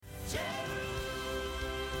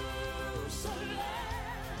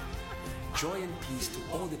Joy and peace to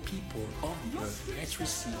all the people of the earth. Let's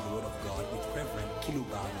receive the word of God with Reverend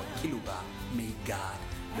Kiluba or Kiluba. May God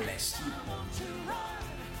bless you.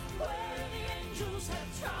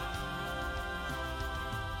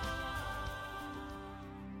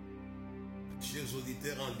 Chers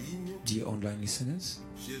auditeurs en ligne, Dear online listeners,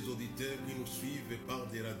 chers auditeurs qui nous suivent par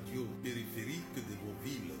des radios périphériques de vos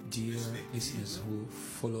villes, dear respectives, listeners who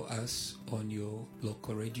follow us on your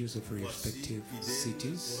local radios of your voici respective fidèles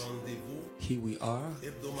cities, au rendez-vous here we are,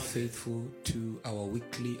 faithful to our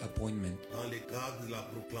weekly appointment dans le cadre de la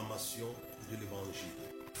proclamation de l'Évangile.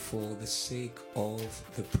 for the sake of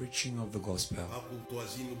the preaching of the gospel. Par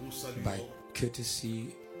courtoisie, nous vous saluons By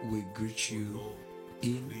courtesy, we greet you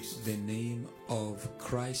in the name of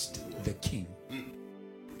Christ the King.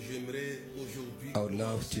 J'aimerais aujourd'hui I would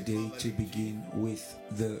love commencer today par to la begin with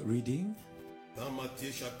the reading dans Matthieu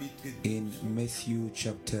chapitre 12, in Matthew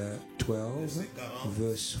chapter 12,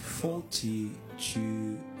 verse 40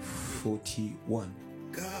 to 41.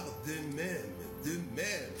 car de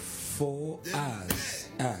même, For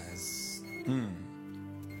as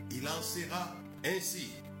il en sera ainsi.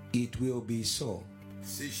 it will be so.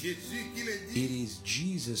 C'est Jésus qui le dit, It is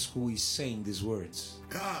Jesus who is saying these words.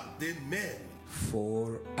 car de même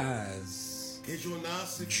For as que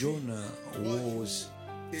Jonas Jonah was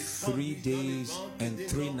 3 days and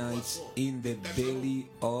 3 nights in the belly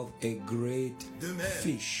of a great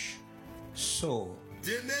fish, so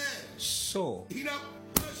de même, il n'a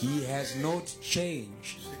pas he has not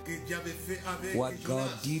changed ce que Dieu avait fait avec what God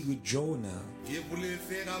Jonas. did with Jonah. Dieu voulait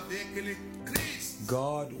faire avec le Christ.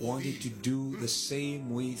 God wanted to do the same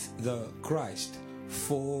with the Christ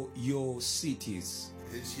for your cities.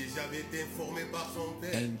 Et Jésus avait été informé par son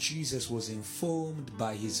Père. And Jesus was informed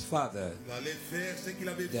by his Father Il allait faire ce qu'il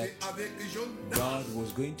avait that fait avec Jonas. God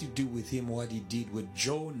was going to do with him what he did with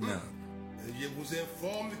Jonah. Et je vous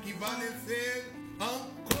informe qu'il va le faire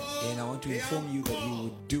encore. And I want to et inform you that he encore.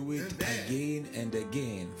 would do it De même. again and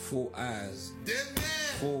again for us. De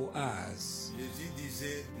même. For us. Jésus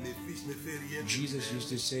disait, le Fils ne fait rien de Jesus lui-même. used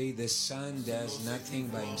to say the Son does nothing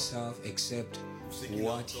by himself except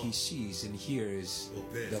what he sees and hears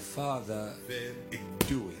the Father Faire et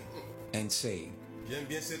doing and saying. J'aime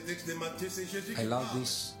bien ce texte de Matthieu, c'est Jésus I qui love parle.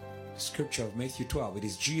 this scripture of Matthew 12. It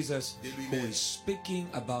is Jesus who is speaking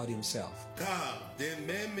about himself. Car de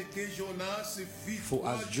même que Jonas fit For 3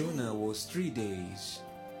 as Jonah was 3 days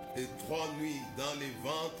et 3 nuits dans les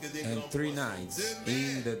ventres des and grands 3 poissons, nights de in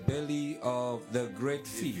même, the belly of the great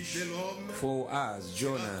fish, for as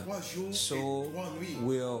Jonah, so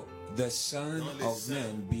will the Son of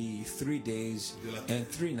Man be 3 days and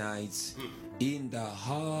 3 nights in the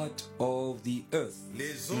heart of the earth.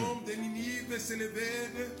 les hommes de Ninive se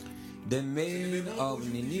levèrent The men of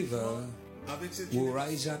Nineveh avec cette will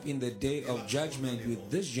rise up in the day of judgment with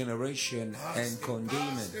this generation and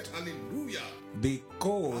condemn it. Alléluia.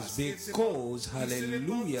 Because,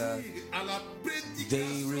 hallelujah,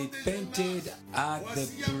 they repented at the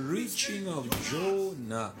preaching of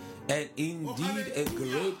Jonah, and indeed a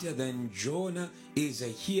greater than Jonah is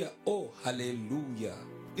here. Oh, hallelujah.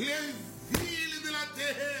 Les villes de la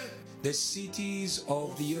terre, The cities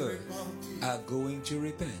of the earth are going to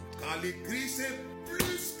repent car le Christ est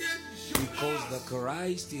plus que because the Jonas.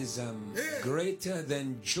 Christ is greater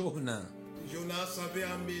than Jonah. Jonas avait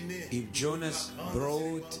amené If Jonas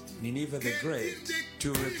brought Nineveh the Great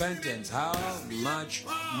to repentance, how much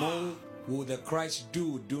more will the Christ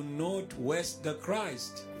do? Do not waste the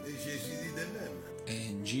Christ. et Jésus dit de même.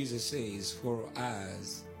 And Jesus says, for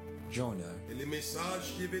us, Jonah. Et le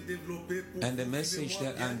message que je vais développer pour And the vous, message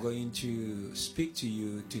suivez-moi that bien. I'm going to speak to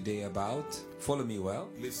you today about, follow me well.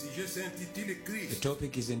 Le sujet s'intitule The Christ,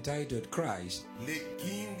 topic is entitled Christ, le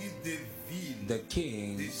King des villes, the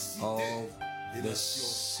King of the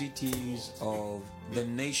cities of the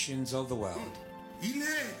nations of the world. Il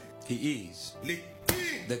est He is le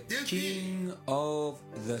King the des villes. King of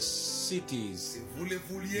the cities. Vous le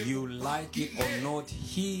vouliez You ou pas, like it il or est. not,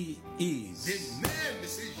 He De is. même,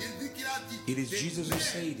 c'est Jésus qui l'a dit. It is De Jesus who même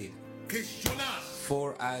said it. que Jonas.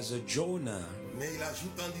 For as a Jonah, Mais il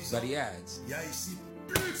ajoute en disant, but he adds, il y a ici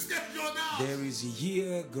plus que Jonas. there is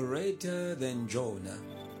here greater than Jonah.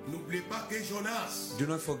 N'oubliez pas que Jonas Do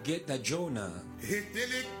not forget that Jonah était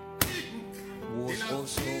le King was de la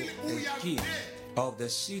also ville où il y a king avait of the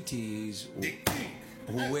cities des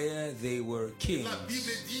kings. where they were La kings.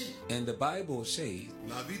 Bible dit, And the Bible says,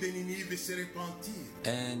 la ville de Ninive se repentit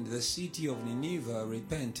and the city of Nineveh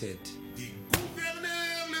repented du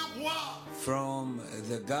gouverneur le roi from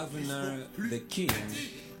the governor, the king,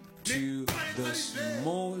 to the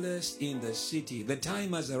smallest in the city. The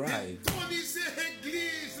time has arrived d'entroniser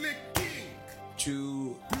l'église le King.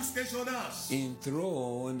 to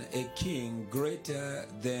enthrone a king greater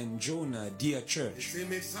than Jonah, dear church.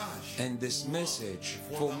 And this message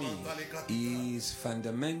for me is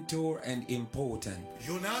fundamental and important.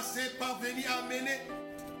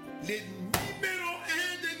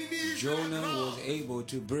 Jonah was able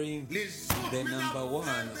to bring the number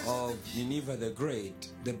one of Nineveh the Great,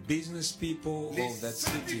 the business people of that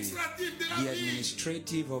city, the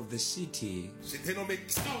administrative of the city.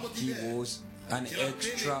 He was an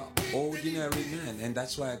extraordinary man, and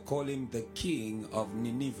that's why I call him the king of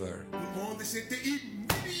Nineveh.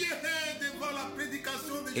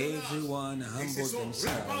 Everyone humbled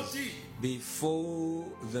themselves before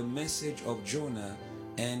the message of Jonah,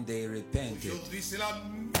 and they repented.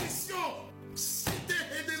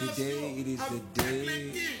 Today it is the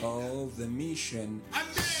day of the mission,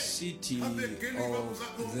 city of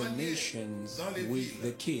the nations with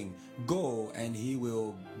the king. Go, and he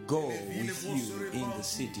will go with you in the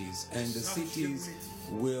cities, and the cities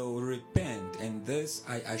will repent. And this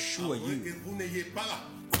I assure you,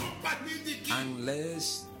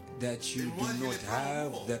 unless that you do not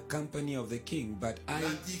have the company of the king. But I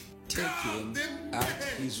take him at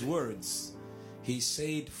his words. He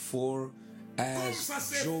said, for as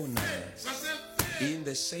Jonah, in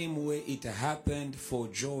the same way it happened for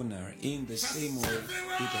Jonah, in the same way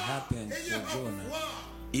it happened for Jonah,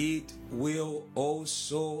 it will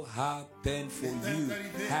also happen for you.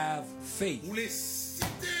 Have faith.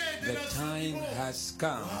 The time has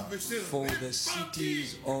come for the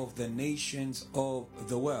cities of the nations of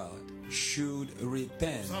the world should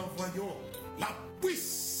repent.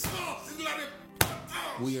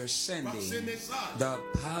 We are sending the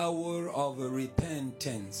power of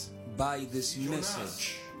repentance by this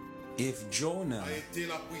message. If Jonah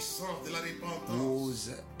was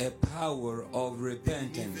a power of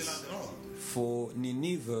repentance for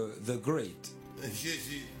Nineveh the Great,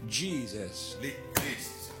 Jesus,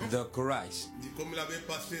 the Christ, the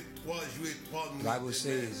Bible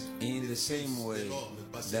says, in the same way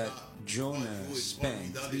that Jonah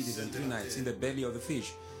spent 3 days and 3 nights in the belly of the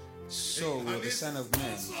fish, so will the Son of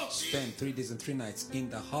Man spend 3 days and 3 nights in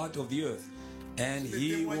the heart of the earth. And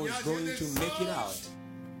he was going to make it out.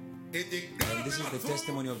 And this is the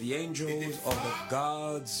testimony of the angels, of the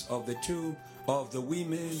guards of the tomb, of the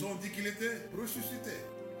women.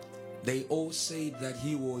 They all said that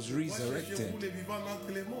he was resurrected.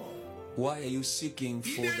 Why are you seeking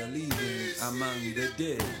for the living among the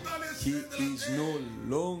dead? He is no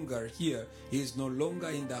longer here. He is no longer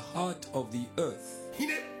in the heart of the earth.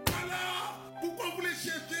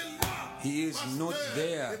 He is not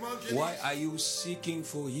there. Why are you seeking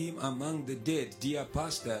for him among the dead, dear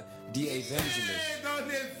pastor, dear evangelist?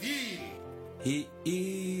 He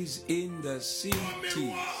is in the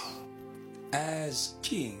cities as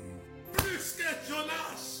king,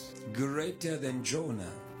 greater than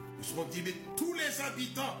Jonah.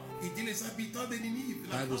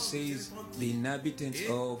 Bible says the inhabitants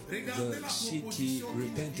of the city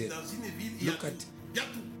repented. Look at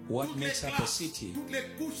what makes up a city.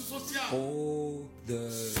 All the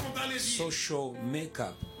social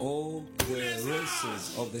makeup, all the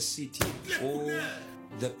races of the city, all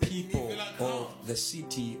the people of the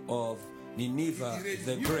city of Nineveh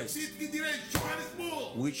the Great,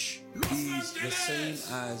 which is the same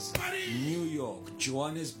as New York,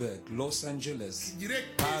 Johannesburg, Los Angeles,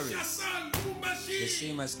 Paris, the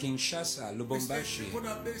same as Kinshasa, Lubumbashi.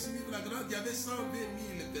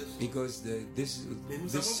 Because this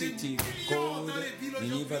city called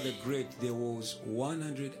Nineveh the Great, there was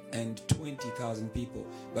 120,000 people,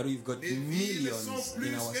 but we've got millions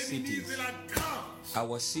in our cities.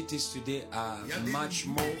 Our cities today are much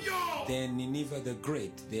more than Nineveh the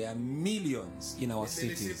Great. There are millions in our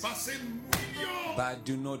cities. But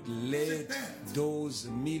do not let those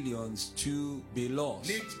millions to be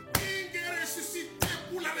lost.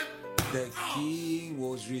 The king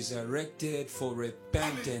was resurrected for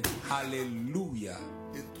repentance. Hallelujah.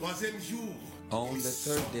 On the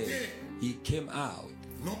third day, he came out.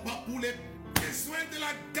 Not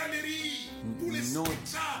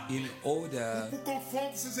in order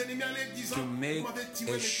to make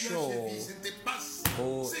a show,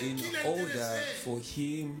 or in order for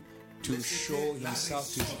him to show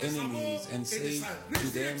himself to his enemies and say to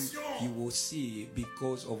them, you will see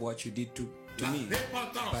because of what you did to me.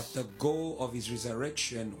 But the goal of his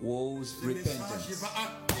resurrection was repentance.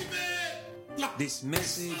 This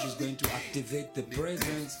message is going to activate the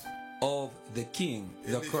presence of the King,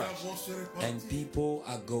 the Christ, and people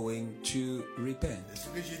are going to repent.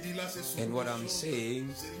 And what I'm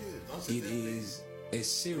saying, it is a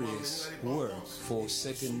serious work for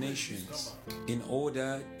certain nations in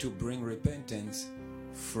order to bring repentance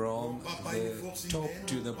from the top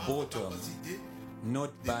to the bottom,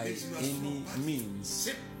 not by any means,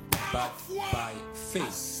 but by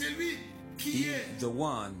faith in the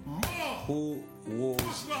one who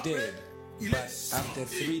was dead. But after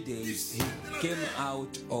 3 days, he came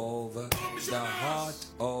out of the heart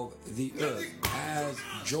of the earth as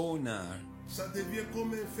Jonah.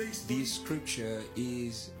 This scripture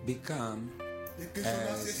is become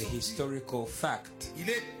as a historical fact.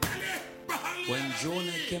 When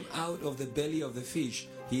Jonah came out of the belly of the fish,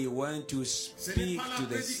 he went to speak to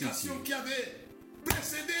the city.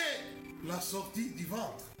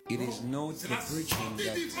 It is not the preaching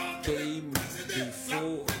that came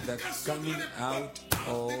before the coming out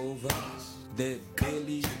of the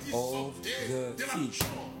belly of the fish.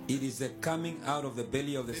 It is the coming out of the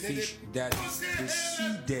belly of the fish that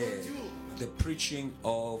preceded the preaching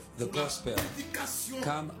of the gospel.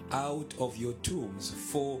 Come out of your tombs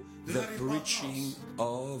for the preaching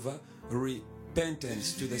of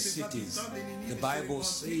repentance to the cities. The Bible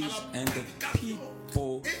says, and the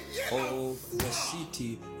people of the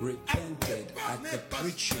city repented at the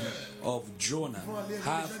preaching of Jonah.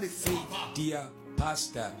 Have faith, dear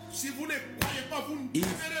pastor. If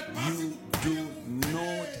you do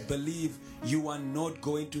not believe, you are not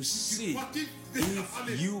going to see.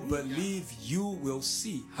 If you believe, you will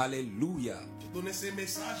see. Hallelujah.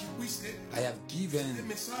 I have given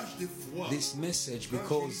this message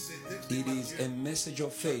because it is a message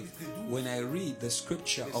of faith. When I read the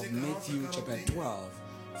scripture of Matthew chapter 12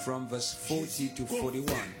 from verse 40 to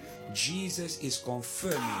 41, Jesus is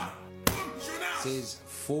confirming, says,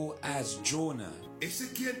 for as Jonah.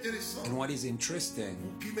 And what is interesting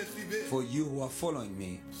for you who are following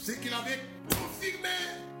me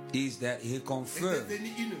is that he confirmed,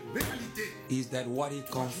 is that what he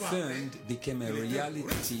confirmed became a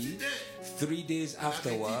reality. 3 days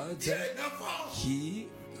afterwards, he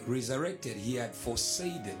resurrected. He had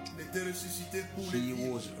foresaid it. He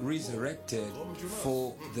was resurrected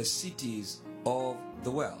for the cities of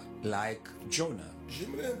the world, like Jonah.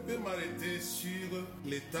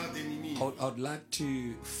 I'd like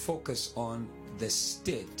to focus on the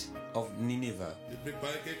state of Nineveh.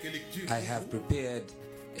 I have prepared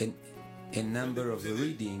a number of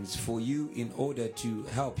readings for you in order to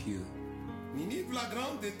help you.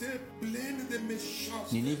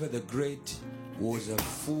 Nineveh the Great was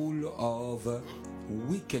full of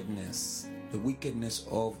wickedness, the wickedness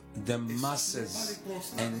of the masses.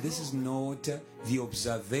 And this is not the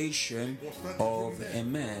observation of a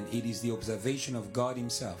man, it is the observation of God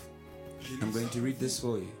himself. I'm going to read this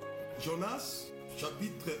for you.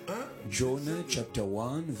 Jonah chapter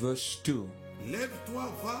 1 verse 2.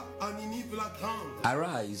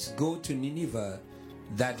 Arise, go to Nineveh,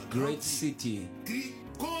 that great city,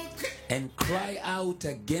 and cry out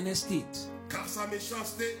against it,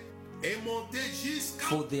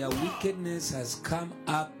 for their wickedness has come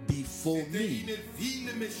up before me.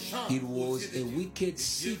 It was a wicked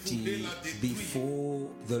city before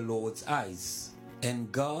the Lord's eyes,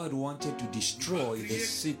 and God wanted to destroy the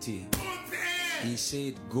city. He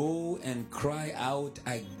said, go and cry out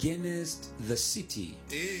against the city.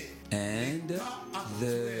 And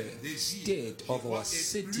the state of our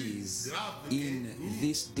cities in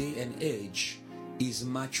this day and age is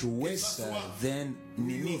much worse than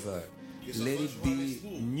Nineveh. Let it be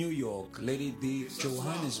New York, let it be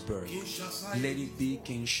Johannesburg, let it be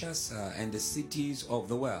Kinshasa and the cities of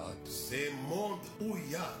the world.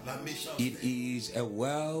 It is a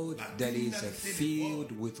world that is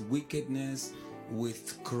filled with wickedness,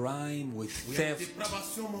 with crime, with theft,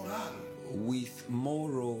 with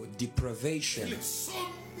moral deprivation.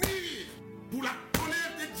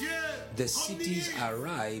 The cities are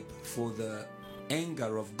ripe for the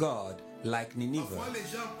anger of God, like Nineveh.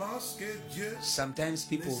 Sometimes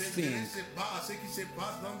people think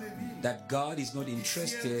that God is not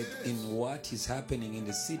interested in what is happening in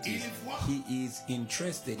the city. He is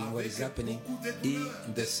interested in what is happening in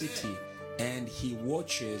the city. And he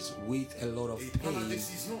watches with a lot of pain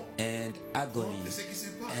and agony,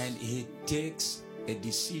 and he takes a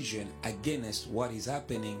decision against what is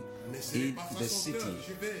happening in the city.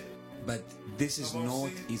 But this is not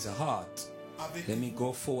his heart. Let me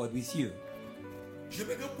go forward with you.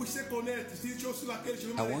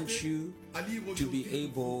 I want you to be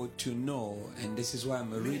able to know, and this is why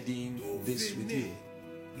I'm reading this with you.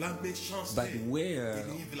 But where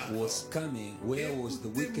was the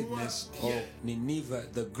wickedness of Nineveh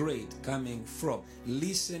the Great coming from?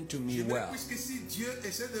 Listen to me well.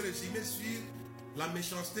 La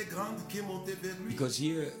méchanceté grande qui est montée vers lui. Because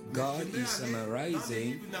here God is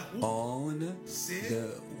summarizing on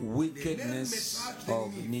the wickedness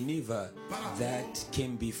of Nineveh that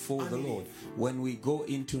came before the Lord. When we go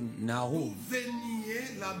into Nahum,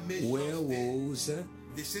 where was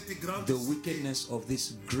the wickedness of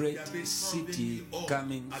this great city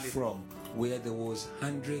coming from? Where there was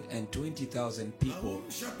 120,000 people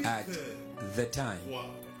at the time.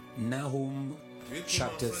 Nahum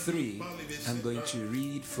chapter 3, I'm going to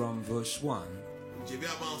read from verse 1,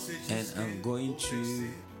 and I'm going to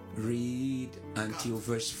read until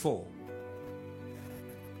verse 4.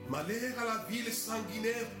 Woe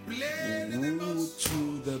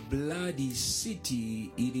to the bloody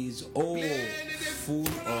city, it is all full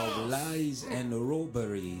of lies and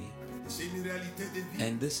robbery.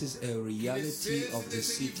 And this is a reality of the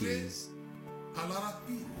cities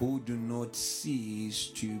who do not cease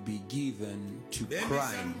to be given to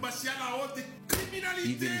crime.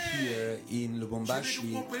 Even here in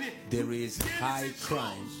Lubumbashi, there is high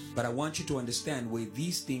crime. But I want you to understand where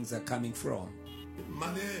these things are coming from.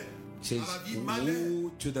 It says,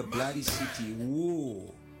 woe to the bloody city,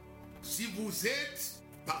 woe.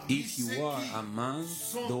 If you are among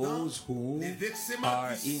those who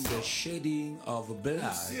are in the shedding of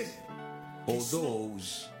blood, or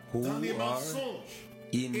those who are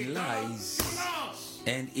in lies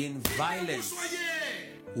and in violence,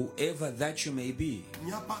 whoever that you may be,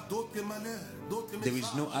 there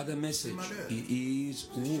is no other message. It is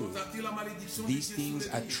woe. These things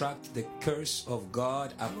attract the curse of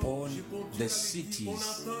God upon the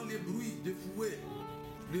cities.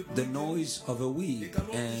 The noise of a whip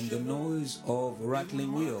and the noise of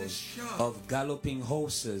rattling wheels, of galloping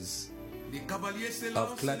horses,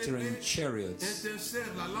 of clattering chariots,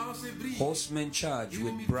 horsemen charged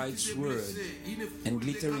with bright swords and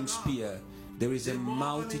glittering spear. There is a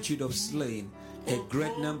multitude of slain, a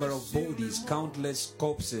great number of bodies, countless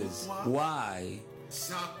corpses. Why?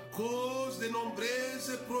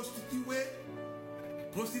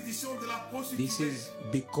 This is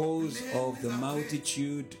because of the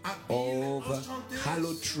multitude of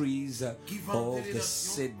harlotries of the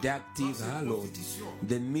seductive harlot,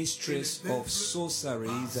 the mistress of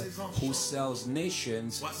sorceries, who sells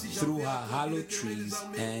nations through her harlotries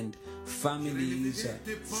and families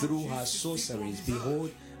through her sorceries.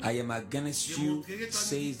 Behold, I am against you,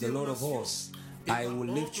 says the Lord of hosts. I will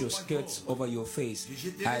lift your skirts over your face.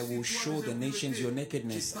 I will show the nations your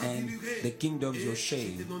nakedness and the kingdoms your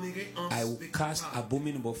shame. I will cast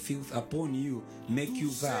abominable filth upon you, make you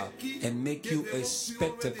vow, and make you a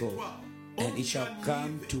spectacle. And it shall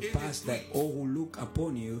come to pass that all who look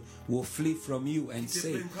upon you will flee from you and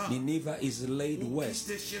say, Nineveh is laid waste.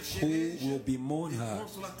 Who will bemoan her?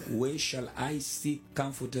 Where shall I seek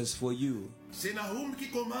comforters for you?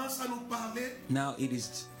 Now it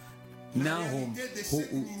is Nahum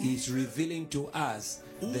who is revealing to us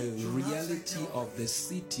the reality of the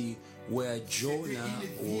city where Jonah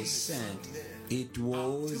was sent. It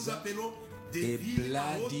was a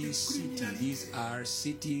bloody city. These are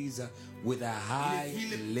cities with a high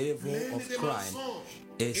level of crime.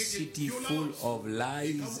 A city full of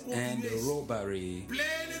lies and robbery.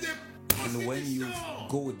 And when you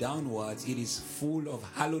go downwards, it is full of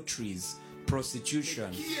harlotries,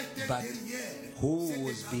 prostitution. But who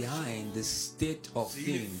was behind the state of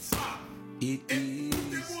things? It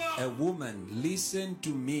is a woman. Listen to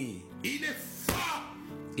me.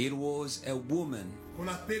 It was a woman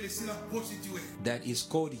that is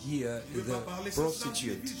called here the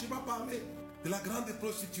prostitute.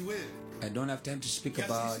 I don't have time to speak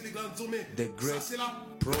about the great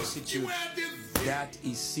prostitute that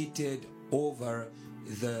is seated over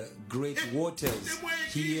the great waters.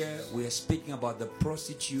 Here we are speaking about the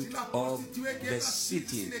prostitute of the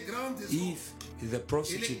city. If the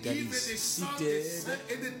prostitute that is seated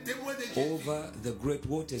over the great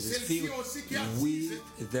waters is filled with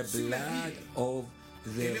the blood of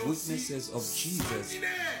the witnesses of Jesus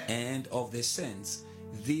and of the saints,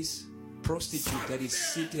 this prostitute that is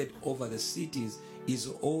seated over the cities is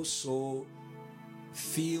also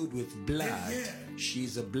filled with blood. She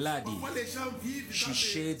is a bloody. She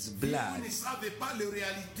sheds blood.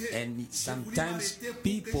 And sometimes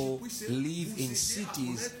people live in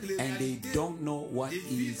cities and they don't know what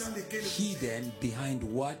is hidden behind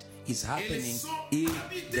what is happening in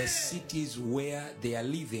the cities where they are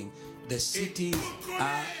living. The cities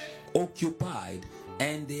are occupied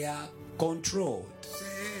and they are controlled.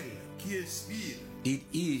 It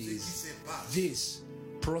is this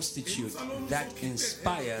prostitute that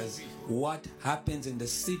inspires what happens in the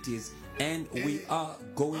cities, and we are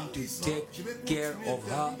going to take care of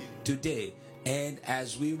her today. And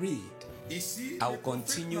as we read I'll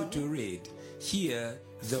continue to read. Here,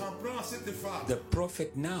 the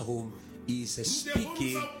prophet Nahum is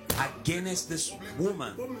speaking against this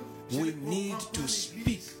woman. We need to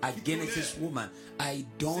speak against this woman. I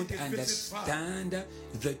don't understand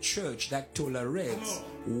the church that tolerates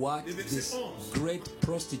what this great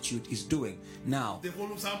prostitute is doing. Now,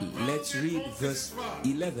 let's read verse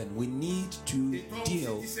 11. We need to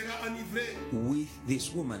deal with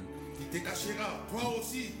this woman.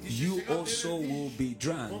 You also will be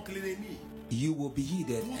drunk. You will be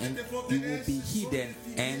hidden,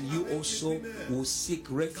 and you also will seek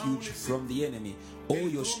refuge from the enemy. All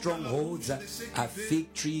your strongholds are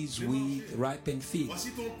fig trees with ripened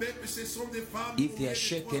figs. If they are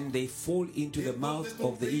shaken, they fall into the mouth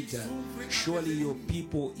of the eater. Surely your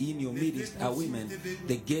people in your midst are women.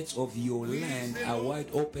 The gates of your land are wide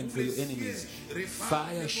open for your enemies.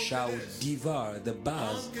 Fire shall devour the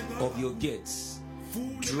bars of your gates.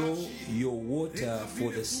 Draw your water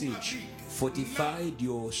for the siege. Fortified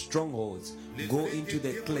your strongholds. Go into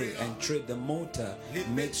the clay and tread the mortar.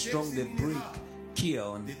 Make strong the brick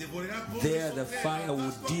kiln. There the fire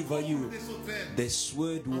will devour you. The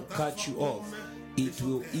sword will cut you off. It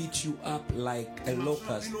will eat you up like a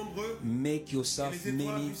locust. Make yourself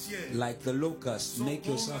many like the locust. Make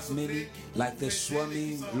yourself many like the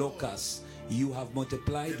swarming locust. You have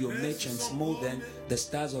multiplied your merchants more than the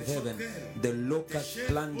stars of heaven. The locust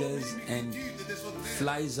plunders and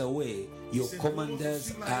flies away. Your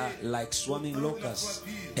commanders are like swarming locusts,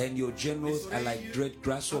 and your generals are like dread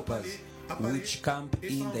grasshoppers, which camp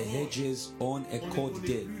in the hedges on a cold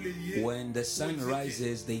day. When the sun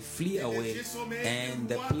rises, they flee away, and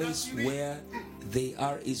the place where they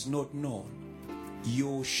are is not known.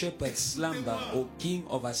 Your shepherds slumber, O king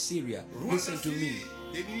of Assyria. Listen to me.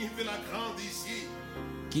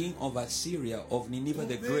 King of Assyria, of Nineveh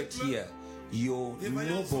the Great, here. Your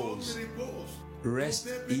nobles rest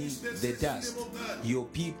in the dust. Your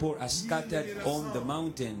people are scattered on the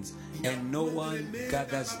mountains, and no one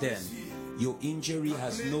gathers them. Your injury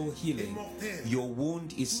has no healing. Your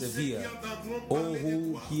wound is severe. All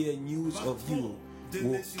who hear news of you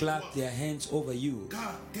will clap their hands over you.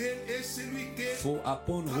 For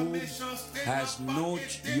upon whom has not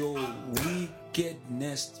your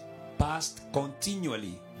wickedness passed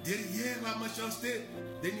continually?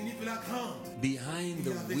 Behind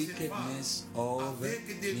the wickedness of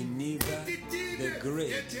Nineveh the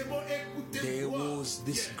Great, there was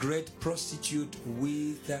this great prostitute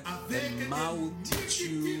with a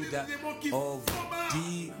multitude of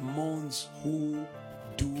demons who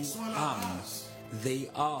do harm. They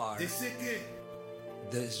are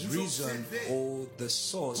the reason or the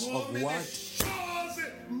source of what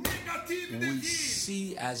we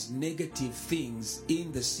see as negative things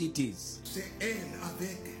in the cities.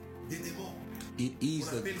 It is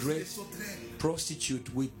the great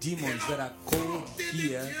prostitute with demons that are called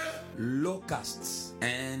here locusts.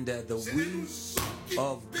 And the will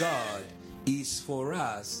of God is for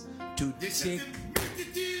us to take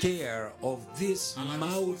care of this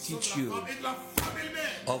multitude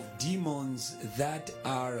of demons that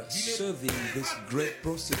are serving this great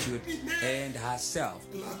prostitute and herself.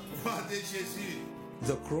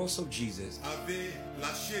 The cross of Jesus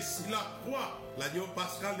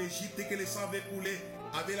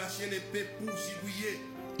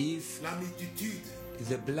if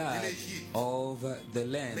the blood of the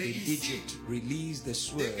land in Egypt released the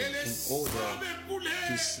sword in order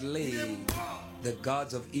to slay the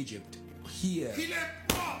gods of Egypt, here,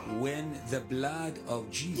 when the blood of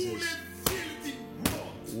Jesus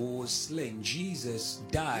was slain, Jesus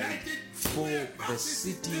died for the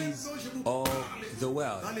cities of the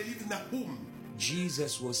world.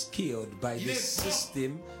 Jesus was killed by the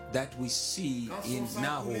system that we see in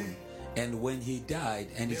Nahum. And when he died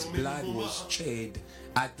and his blood was shed,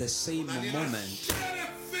 at the same moment,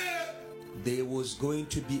 there was going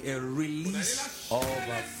to be a release of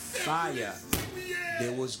a fire.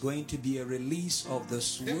 There was going to be a release of the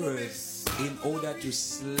sword in order to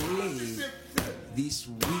slay this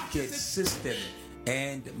wicked system.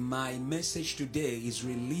 And my message today is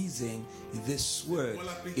releasing this sword,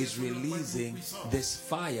 is releasing this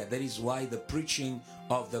fire. That is why the preaching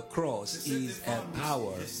of the cross is a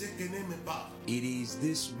power. It is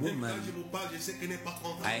this woman.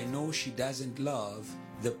 I know she doesn't love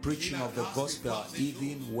the preaching of the gospel.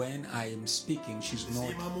 Even when I am speaking, she's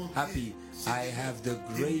not happy. I have the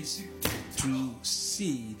grace to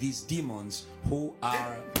see these demons who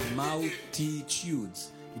are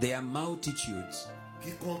multitudes. They are multitudes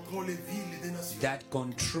that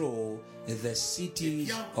control the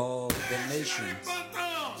cities of the nations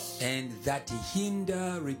and that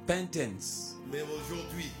hinder repentance. Mais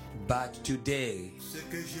aujourd'hui, But today, ce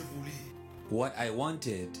que je voulais what I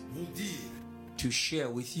wanted vous dire, to share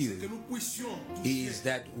with c'est you que nous puissions is toucher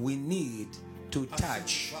that we need to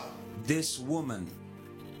touch this woman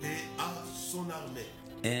et à son armée.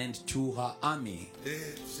 and to her army. Et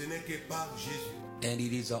ce n'est que par Jésus And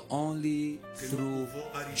it is only through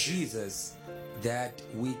Jesus that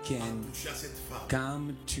we can toucher à cette femme.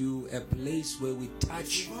 come to a place where we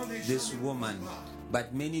touch this woman.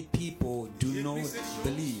 But many people do not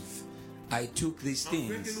believe. I took these Afin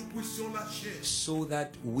que things nous puissions lâcher so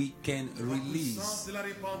that we can la release puissance de la the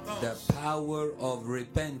repentance power of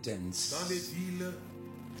repentance dans les villes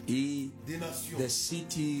in des nations. the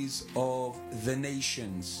cities of the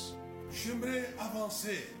nations. J'aimerais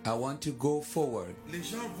avancer. I want to go forward. Les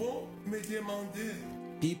gens vont me demander,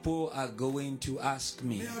 People are going to ask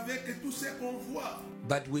me, mais avec tout ce qu'on voit,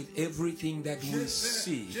 but with everything that we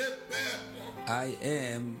see, j'ai peur. I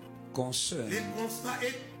am Le concerned. constat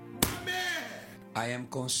est amer. I am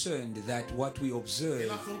concerned that what we Et observe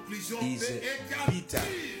la conclusion is est bitter,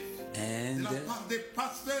 négative de and la part des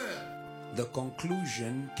pasteurs. the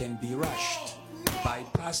conclusion can be rushed by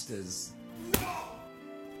pastors. Non.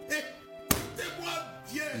 Écoutez-moi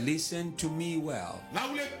bien. Listen to me well. Là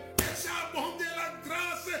où les péchés abondent, la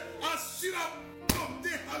grâce a surabondé.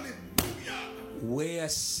 Alléluia. Where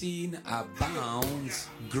sin abounds,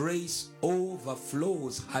 grace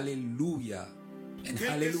overflows. Hallelujah. And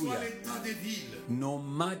Quel que soit hallelujah. l'état des villes, No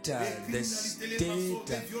matter the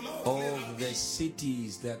state of the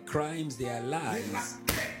cities, the crimes, their les lies,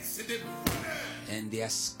 raquettes, des voleurs, and their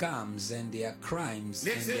scams, and their crimes,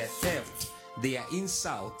 and their theft, their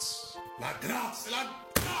insults, la grâce, la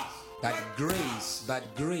grâce. but grace, but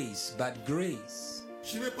grace, but grace.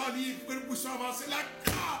 Je ne vais pas lire pour que nous puissions avancer. La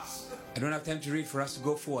grâce I don't have time to read for us to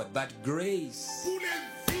go forward, but grace. pour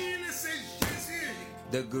les villes, c'est Jésus.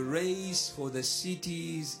 The grace for the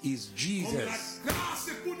cities is Comme la Jesus, grâce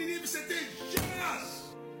pour Nineveh, c'était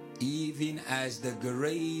Jonas. even as the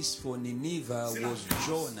grace for Nineveh was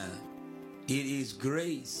Jonah. It is On n'a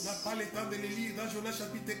grace. pas le temps de le lire dans Jonas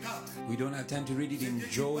chapitre 4. We don't have time to read it in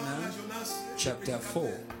Jonah chapter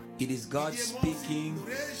 4. It is God speaking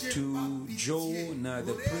to Jonah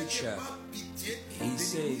the preacher. He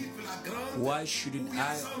said, why shouldn't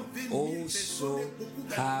I also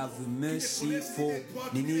have mercy for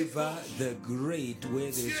Nineveh the great,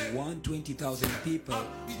 where there is 120,000 people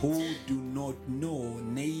who do not know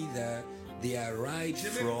neither they are right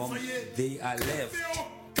from they are left.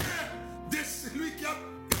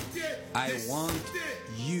 I want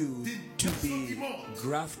you to be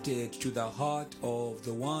grafted to the heart of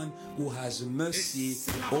the one who has mercy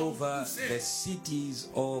over the cities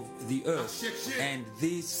of the earth. And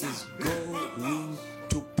this is going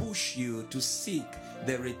to push you to seek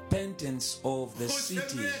the repentance of the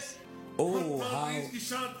cities. Oh, how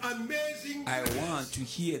I want to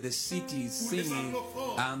hear the cities singing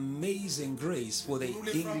Amazing Grace for the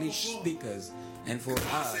English speakers and for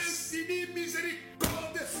us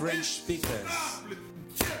French speakers.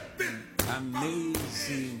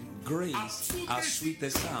 Amazing Grace, how sweet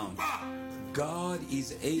the sound. God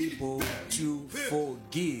is able to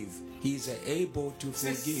forgive. He is able to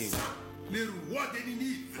forgive.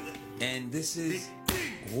 And this is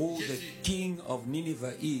who the king of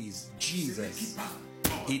Nineveh is, Jesus.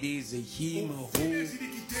 It is him who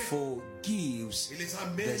forgives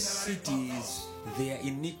the cities their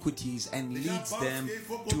iniquities and leads them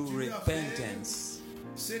to repentance.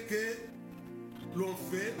 C'est que l'on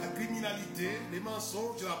fait la criminalité, les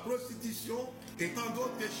mensonges, la prostitution et tant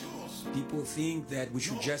d'autres choses. People think that we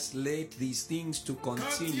should just let these things to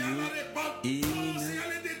continue in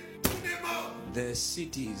the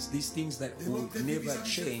cities, these things that would never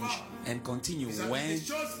change and continue. When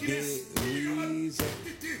there is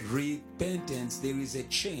repentance, there is a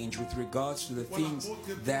change with regards to the things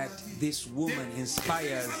that this woman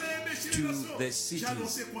inspires to the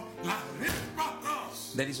cities.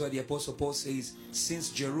 That is why the Apostle Paul says, since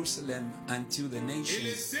Jerusalem until the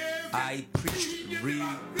nations, I preached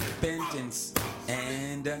repentance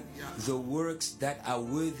and the works that are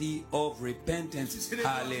worthy of repentance.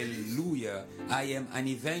 Hallelujah. I am an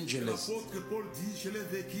evangelist.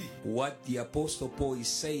 What the Apostle Paul is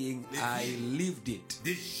saying, I lived it.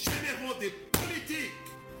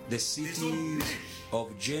 The cities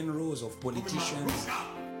of generals, of politicians,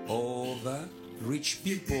 of rich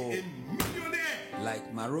people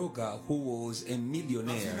like Maroga, who was a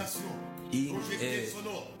millionaire in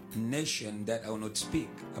a nation that I will not speak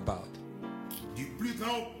about.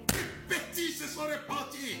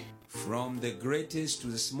 From the greatest to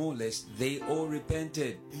the smallest, they all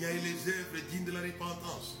repented. Il y a eu les œuvres dignes de la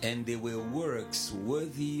repentance. And they were works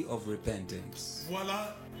worthy of repentance.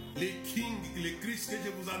 Voilà les kings, le Christ que je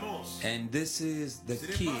vous annonce. And this is the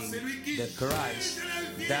King, the Christ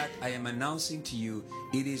that I am announcing to you.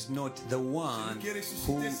 It is not the one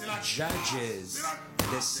who judges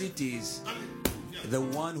the cities. The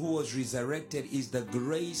one who was resurrected is the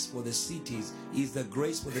grace for the cities. Is the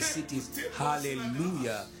grace for the cities.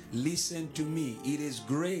 Hallelujah. Listen to me. It is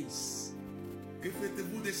grace.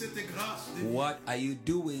 What are you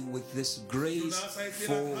doing with this grace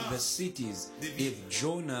for the cities? If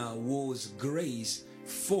Jonah was grace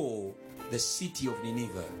for the city of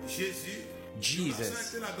Nineveh,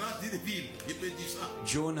 Jesus,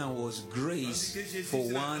 Jonah was grace for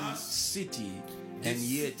one city, and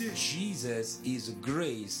yet Jesus is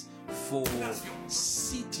grace for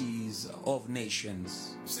cities of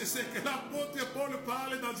nations.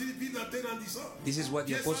 This is what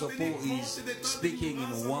the Apostle Paul is speaking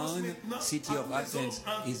in one city of Athens.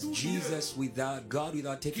 Is Jesus without God,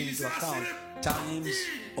 without taking into account times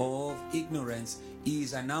of ignorance. He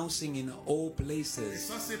is announcing in all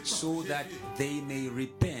places so that they may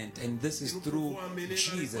repent, and this is through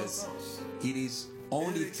Jesus. It is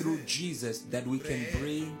only through Jesus that we can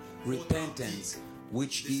bring repentance,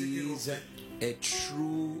 which is a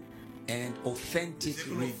true and authentic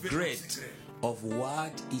regret of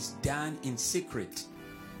what is done in secret.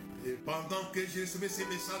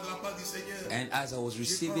 And as I was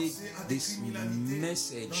receiving this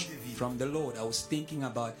message from the Lord, I was thinking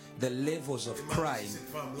about the levels of crime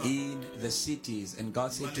in the cities. And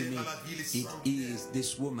God said to me, it is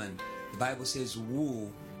this woman. The Bible says,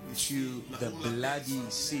 woe to the bloody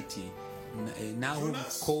city. Nahum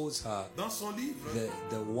calls her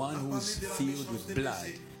the one who is filled with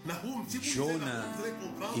blood. Jonah,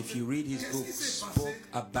 if you read his book, spoke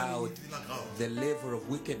about the level of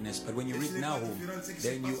wickedness. But when you read Nahum,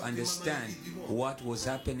 then you understand what was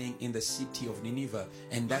happening in the city of Nineveh.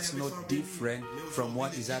 And that's not different from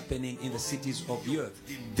what is happening in the cities of the earth.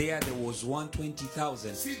 There was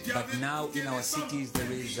 120,000. But now in our cities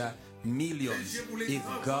there is millions. If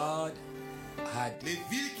God had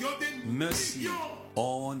mercy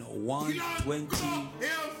on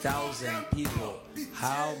 120,000 people,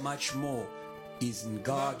 how much more is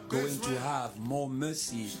God going to have more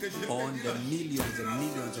mercy on the millions and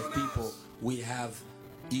millions of people we have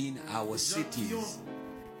in our cities?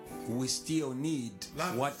 We still need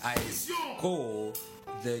what I call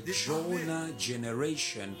the Jonah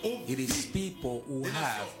generation. It is people who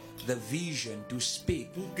have the vision to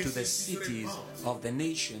speak to the cities of the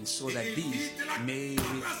nations so that these may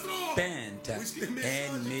repent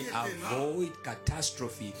and may avoid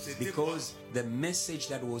catastrophe, because the message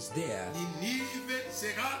that was there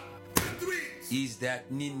is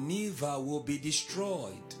that Nineveh will be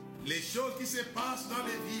destroyed.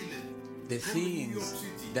 The things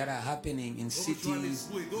that are happening in cities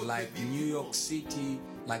like New York City,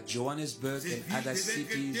 like Johannesburg and other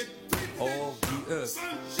cities of the earth,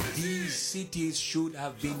 these cities should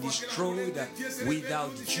have been destroyed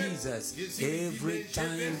without Jesus. Every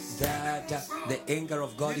time that the anger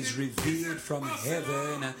of God is revealed from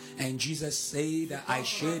heaven and Jesus said, I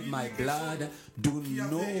shed my blood, do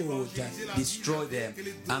not destroy them.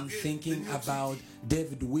 I'm thinking about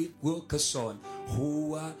David Wilkerson,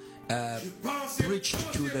 who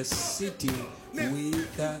preached to the city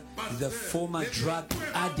with the former drug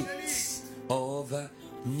addicts of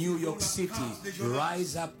New York City.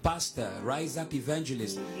 Rise up, pastor, rise up,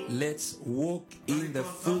 evangelist. Let's walk in the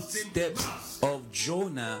footsteps of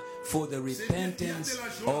Jonah for the repentance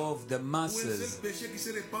of the masses.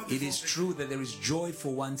 It is true that there is joy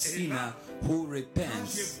for one sinner who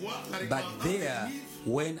repents, but there,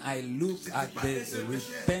 when I look at the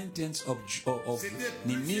repentance of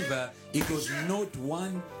Nineveh, it was not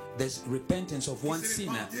the repentance of one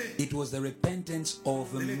sinner. It was the repentance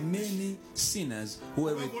of many sinners who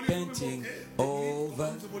were repenting of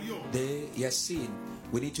their sin.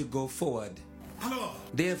 We need to go forward.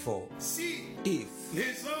 Therefore, if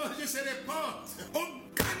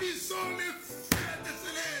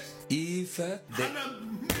the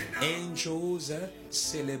angels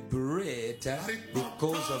celebrate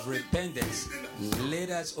because of repentance, let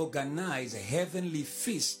us organize a heavenly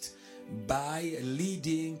feast by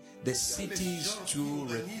leading the cities to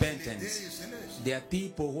repentance. There are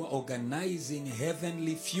people who are organizing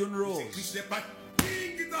heavenly funerals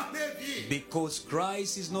because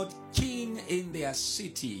Christ is not king in their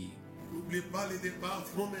city.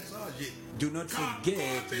 Do not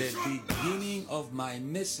forget the beginning of my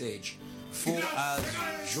message. For as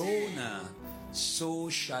Jonah, so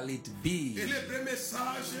shall it be.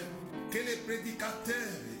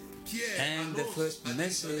 And the first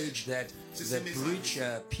message that the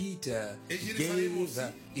preacher Peter gave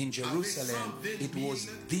in Jerusalem, it was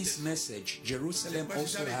this message. Jerusalem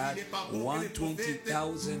also had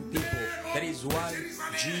 120,000 people. That is why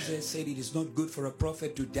Jesus said it is not good for a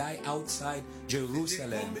prophet to die outside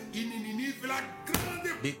Jerusalem,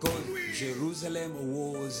 because Jerusalem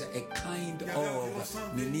was a kind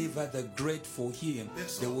of Nineveh the Great for him.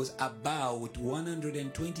 There was about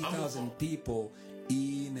 120,000 people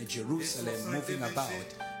in Jerusalem moving about,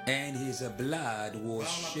 and his blood was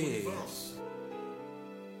shed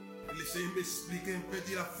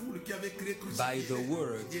by the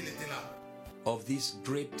word of this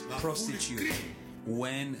great prostitute.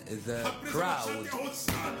 When the crowd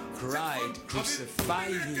cried,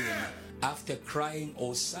 "Crucify him," after crying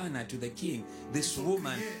Hosanna to the king, this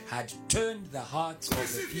woman had turned the hearts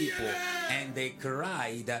of the people, and they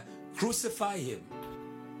cried, "Crucify him."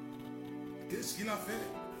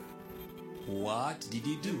 What did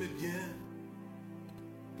he do?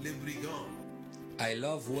 I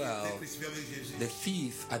love well, the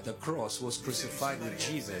thief at the cross was crucified with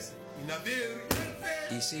Jesus.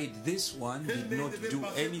 He said this one did not do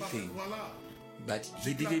anything, but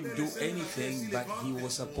he didn't do anything, but he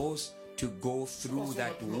was supposed to go through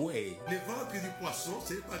that way.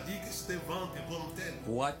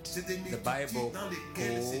 What the Bible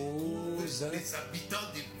calls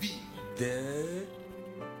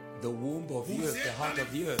the womb of the earth, the heart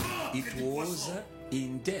of the earth, it was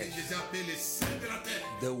in death.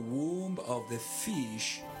 The womb of the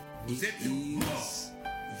fish, it is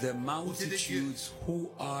the multitudes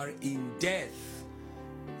who are in death.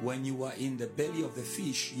 When you are in the belly of the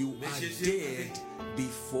fish, you are dead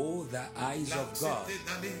before the eyes of God.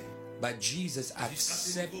 But Jesus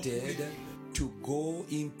accepted to go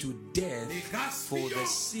into death for the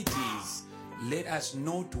cities. Let us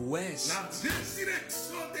not waste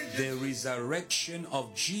the resurrection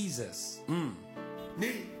of Jesus.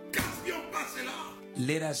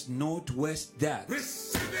 Let us not waste that.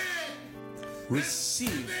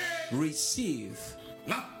 Receive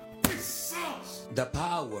the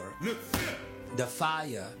power, the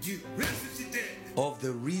fire of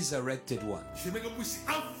the resurrected one.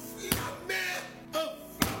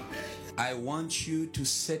 I want you to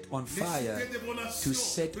set on fire,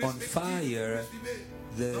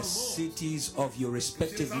 the cities of your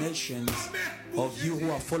respective nations, of you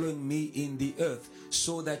who are following me in the earth,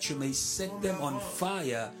 so that you may set them on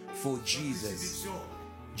fire for Jesus,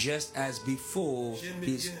 just as before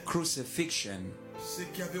his crucifixion.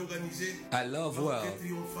 I love well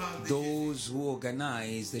those who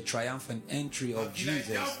organized the triumphant entry of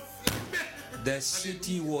Jesus. The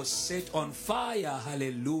city was set on fire.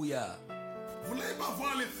 Hallelujah.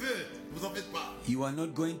 You are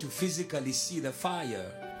not going to physically see the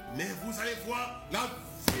fire,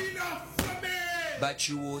 but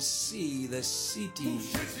you will see the city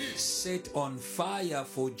set on fire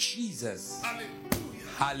for Jesus.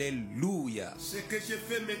 Hallelujah.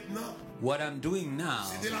 What I'm doing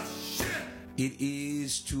now, it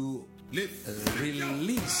is to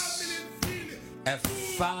release a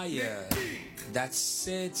fire that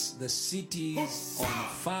sets the cities on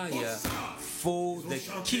fire for the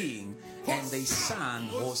King. And they sang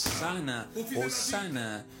Hosanna,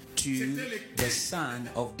 Hosanna to the Son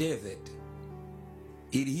of David.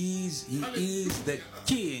 He is the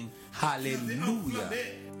King, hallelujah,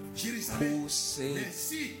 who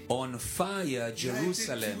set on fire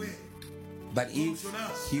Jerusalem. But if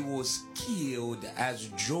he was killed as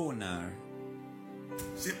Jonah,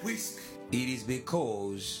 it is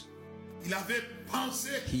because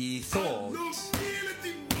he thought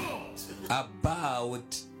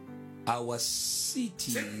about our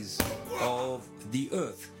cities of the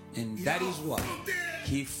earth, and that is what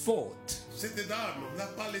he fought.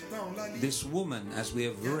 This woman, as we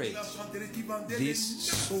have read, this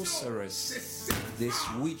sorceress, this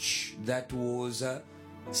witch that was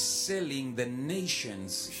selling the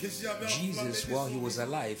nations. Jesus, while he was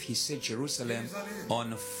alive, he set Jerusalem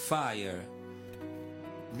on fire.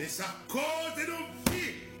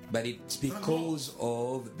 But it's because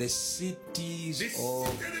of the cities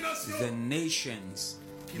of the nations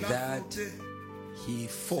that he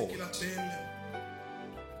fought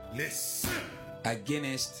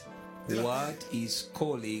against what is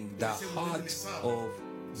calling the heart of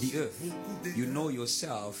the earth. You know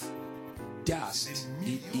yourself, dust,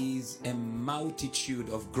 it is a multitude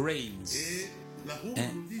of grains.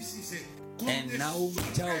 And now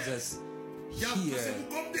tells us here,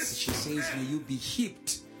 she says, may you be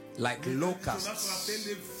heaped like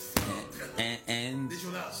locusts. And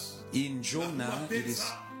in Jonah, it is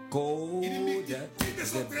called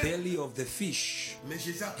the belly of the fish,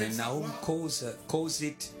 and Nahum calls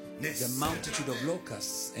it the multitude of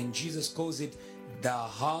locusts, and Jesus calls it the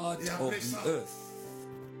heart of the earth.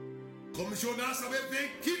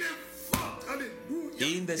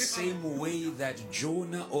 In the same way that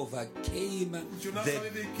Jonah overcame the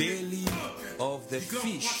belly of the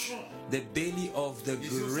fish, the belly of the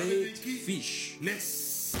great fish,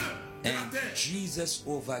 and Jesus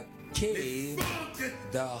overcame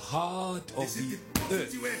the heart of the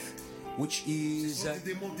earth, which is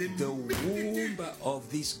the womb of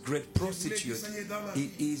this great prostitute.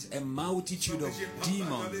 It is a multitude of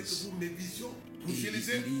demons. It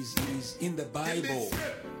is in the Bible.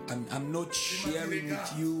 I'm not sharing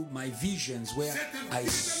with you my visions where I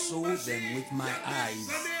saw them with my eyes.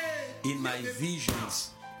 In my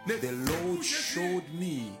visions, the Lord showed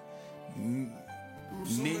me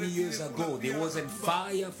many years ago there was a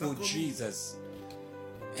fire for Jesus,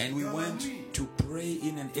 and we went to pray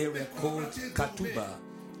in an area called Katuba,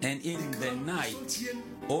 and in the night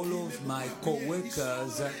all of my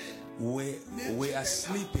co-workers were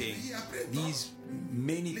sleeping. These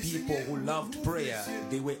many people who loved prayer,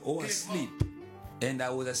 they were all asleep, and I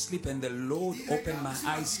was asleep, and the Lord opened my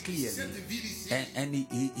eyes clearly, and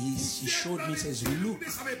he showed me, says,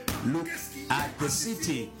 look at the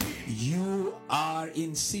city. You are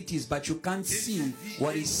in cities, but you can't see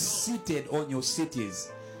what is seated on your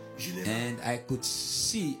cities. And I could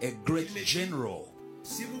see a great general,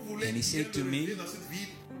 and he said to me,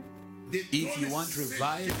 if you want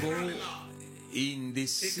revival in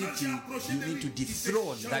this city, you need to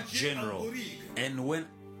dethrone that general. And when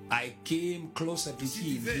I came closer to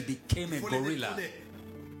him, he became a gorilla.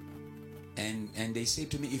 And they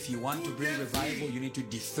said to me, if you want to bring revival, you need to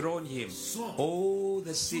dethrone him. All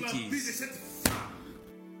the cities,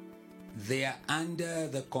 they are under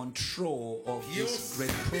the control of this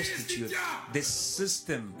great prostitute. The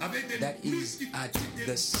system that is at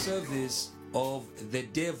the service of the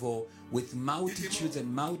devil, with multitudes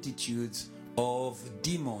and multitudes of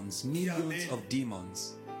demons, millions of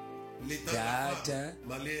demons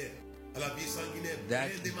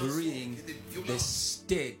that bring the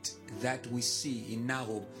state that we see in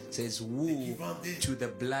Nahum. Says, woe to the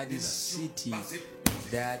bloody city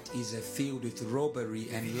that is filled with robbery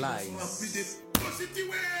and lies.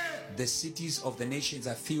 The cities of the nations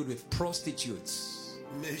are filled with prostitutes,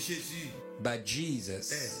 but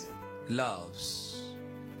Jesus loves.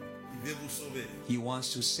 He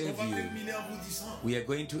wants to save you. We are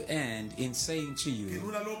going to end in saying to you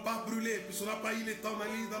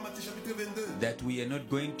that we are not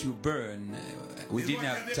going to burn. We didn't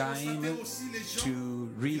have time to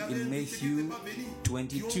read in Matthew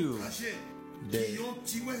 22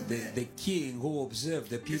 the king who observed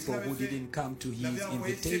the people who didn't come to his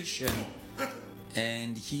invitation,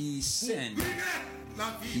 and he sent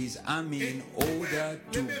his army in order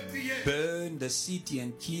to burn the city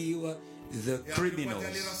and kill the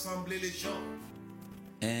criminals.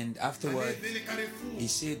 And afterward, he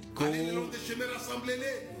said, go in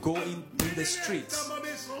the streets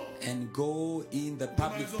and go in the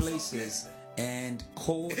public places and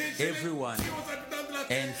call everyone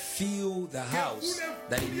and fill the house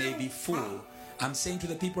that it may be full. I'm saying to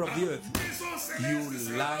the people of the earth, you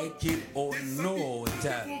like it or not,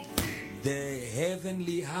 the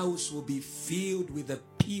heavenly house will be filled with the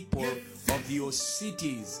people of your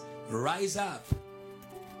cities. Rise up.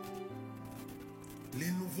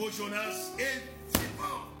 The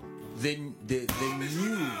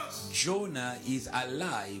new Jonah is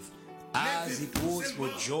alive as it was for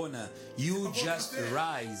Jonah. You just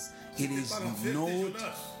rise. It is not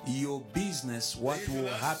your business what will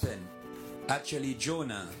happen. Actually,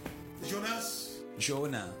 Jonah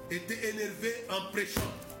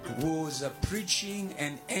was preaching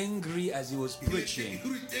and angry as he was preaching.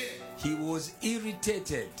 He was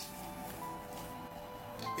irritated.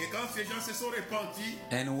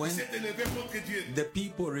 And when the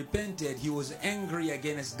people repented, he was angry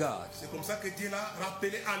against God.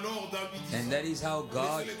 And that is how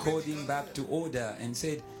God called him back to order and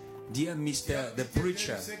said, dear Mr. the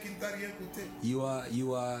preacher, you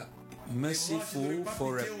are merciful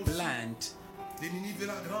for a plant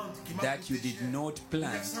that you did not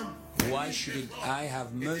plant. Why shouldn't I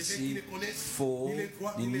have mercy for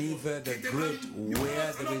Nineveh the Great,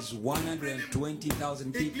 where there is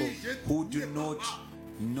 120,000 people who do not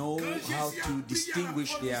know how to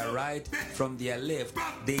distinguish their right from their left.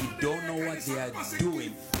 They don't know what they are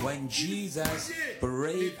doing. When Jesus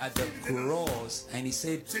prayed at the cross and he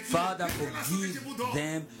said, Father, forgive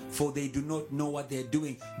them, for they do not know what they're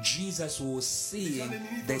doing, Jesus was seeing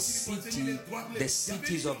the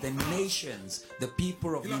cities of the nations. The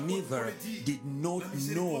people of Nineveh did not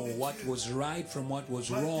know what was right from what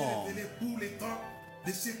was wrong.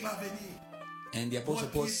 And the Apostle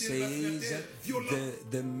Paul says,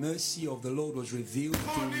 the mercy of the Lord was revealed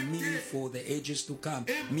to me for the ages to come.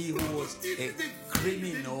 Me who was a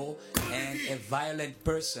criminal and a violent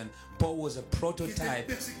person. Paul was a prototype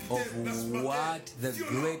of what the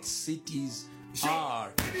great cities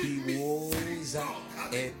are. He was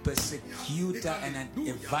a persecutor and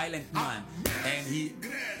a violent man. And he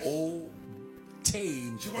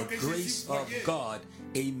obtained the grace of God.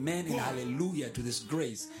 Amen and hallelujah to this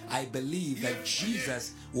grace. I believe that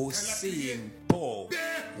Jesus was seeing Paul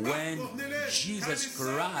when Jesus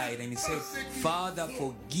cried and he said, Father,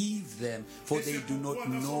 forgive them, for they do not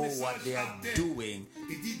know what they are doing.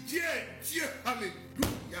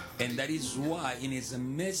 And that is why in his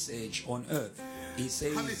message on earth, he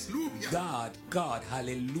says, God,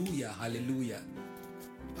 hallelujah, hallelujah.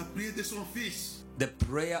 The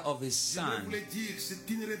prayer of his son,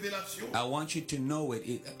 I want you to know it.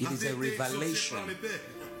 It is a revelation.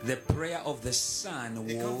 The prayer of the son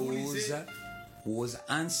was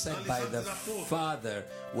answered by the Father.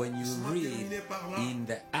 When you read in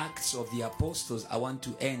the Acts of the Apostles, I want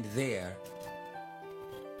to end there.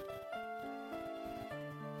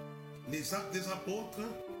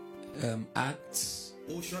 Acts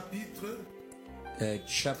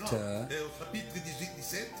chapter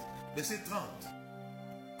verset 30.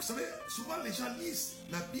 Vous savez, souvent les gens lisent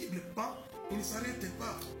la Bible pas, ils ne s'arrêtent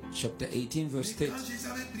pas. Chapter 18 verse 30.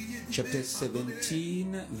 Chapter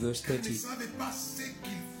 17 verse 30.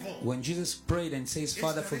 When Jesus prayed and says,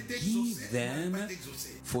 Father, forgive them,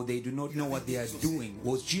 for they do not know what they are doing.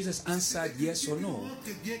 Was Jesus answered yes or no?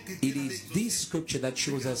 It is this scripture that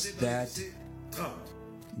shows us that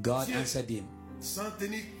God answered him.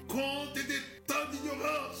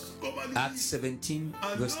 Acts 17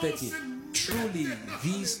 verse 30. Truly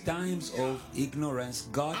these times of ignorance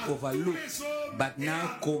God overlooked, but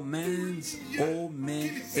now commands all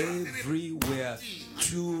men everywhere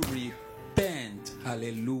to repent.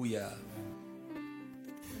 Hallelujah.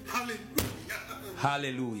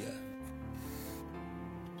 Hallelujah.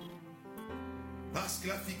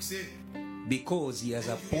 Because he has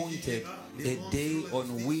appointed a day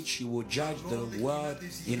on which he will judge the world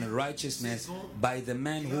in righteousness by the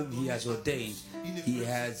man whom he has ordained. He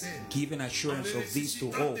has given assurance of this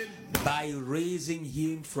to all by raising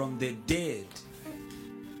him from the dead.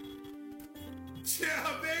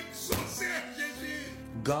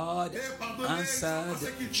 God answered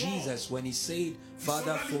Jesus when he said,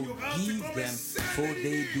 Father, forgive them, for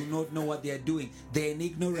they do not know what they are doing. They are in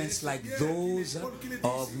ignorance like those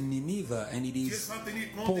of Nineveh. And it is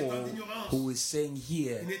Paul who is saying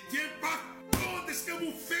here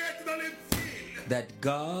that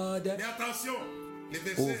God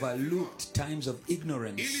overlooked times of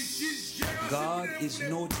ignorance. God is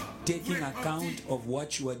not taking account of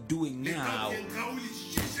what you are doing now.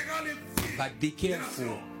 But be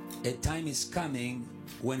careful. A time is coming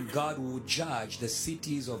when God will judge the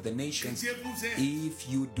cities of the nations if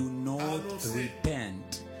you do not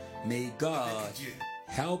repent. May God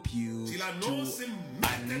help you to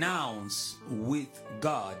announce with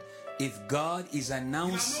God. If God is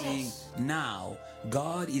announcing now,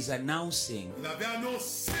 God is announcing.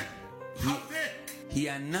 He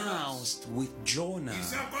announced with Jonah,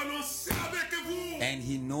 and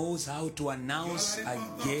he knows how to announce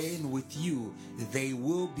again with you. There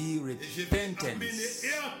will be repentance.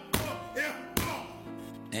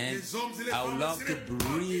 And I would love to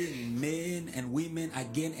bring men and women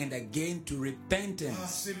again and again to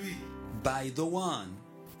repentance by the one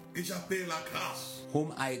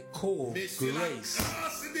whom I call grace.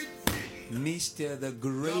 Mr. the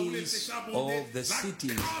grace of the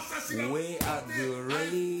cities, where are the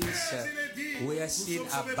grace, where sin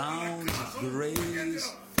abounds, grace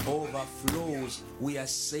overflows. We are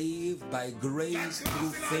saved by grace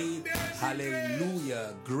through faith.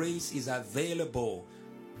 Hallelujah. Grace is available.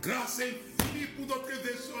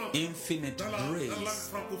 Infinite grace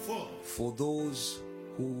for those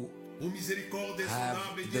who have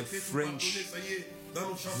the French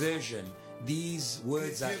version. These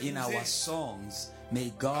words are in our songs.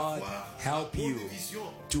 May God help you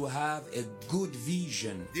to have a good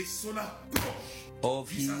vision of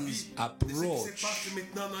his approach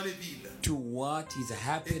to what is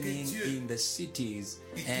happening in the cities,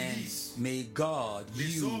 and may God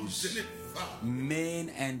use men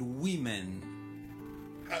and women.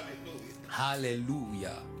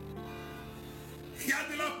 Hallelujah.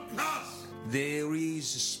 There is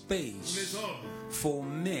space for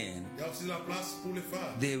men.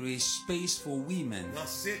 There is space for women.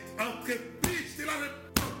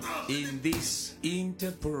 In this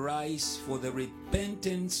enterprise for the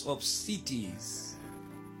repentance of cities,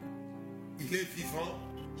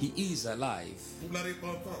 he is alive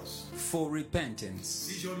for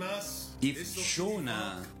repentance. If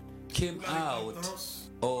Jonah came out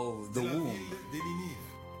of the womb,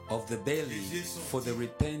 of the belly, for the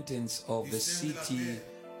repentance of the city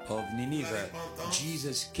of Nineveh,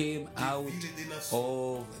 Jesus came out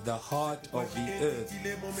of the heart of the earth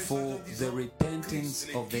for the repentance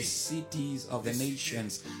of the cities of the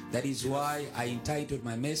nations. That is why I entitled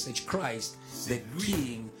my message, Christ, the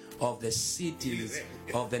King of the cities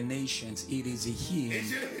of the nations. It is him.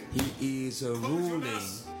 He is ruling.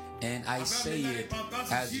 And I say it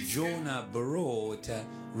as Jonah brought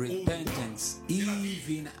repentance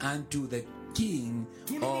even unto the King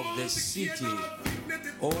of the city.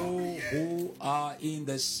 Oh, who are in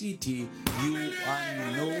the city, you are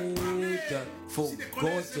not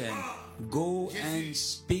forgotten. Go and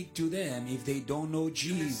speak to them if they don't know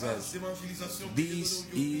Jesus. This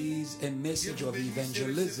is a message of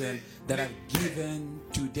evangelism that I've given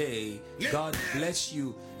today. God bless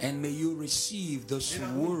you, and may you receive this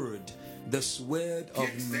word of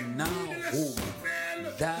Nahum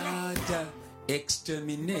that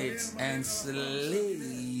exterminates and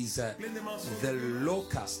slays the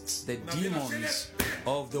locusts, the demons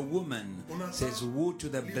of the woman. It says, woe to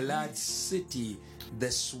the blood city.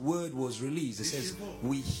 This word was released. It says,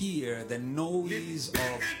 we hear the noise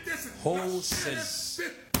of horses.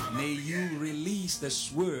 May you release this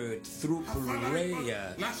word through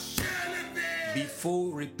prayer.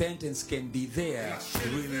 Before repentance can be there,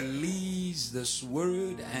 release this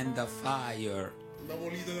word and the fire.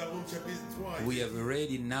 We have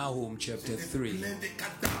read in Nahum chapter 3.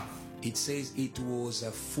 It says it was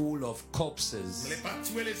full of corpses.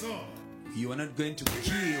 You are not going to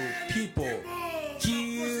kill people.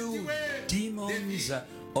 Kill demons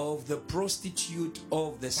of the prostitute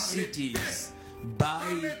of the cities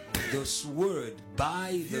by this word.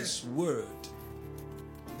 By this word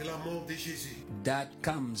that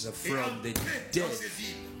comes from the death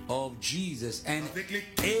of Jesus, and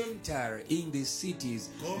enter in the cities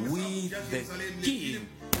with the King.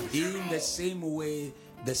 In the same way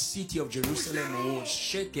the city of Jerusalem was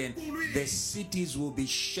shaken, the cities will be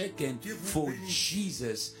shaken for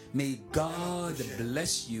Jesus. May God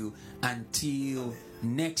bless you until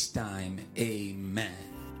next time. Amen.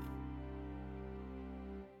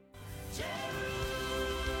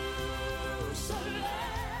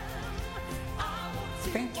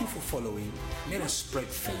 Thank you for following. Let us spread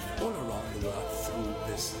faith all around the world through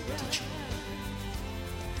this teaching.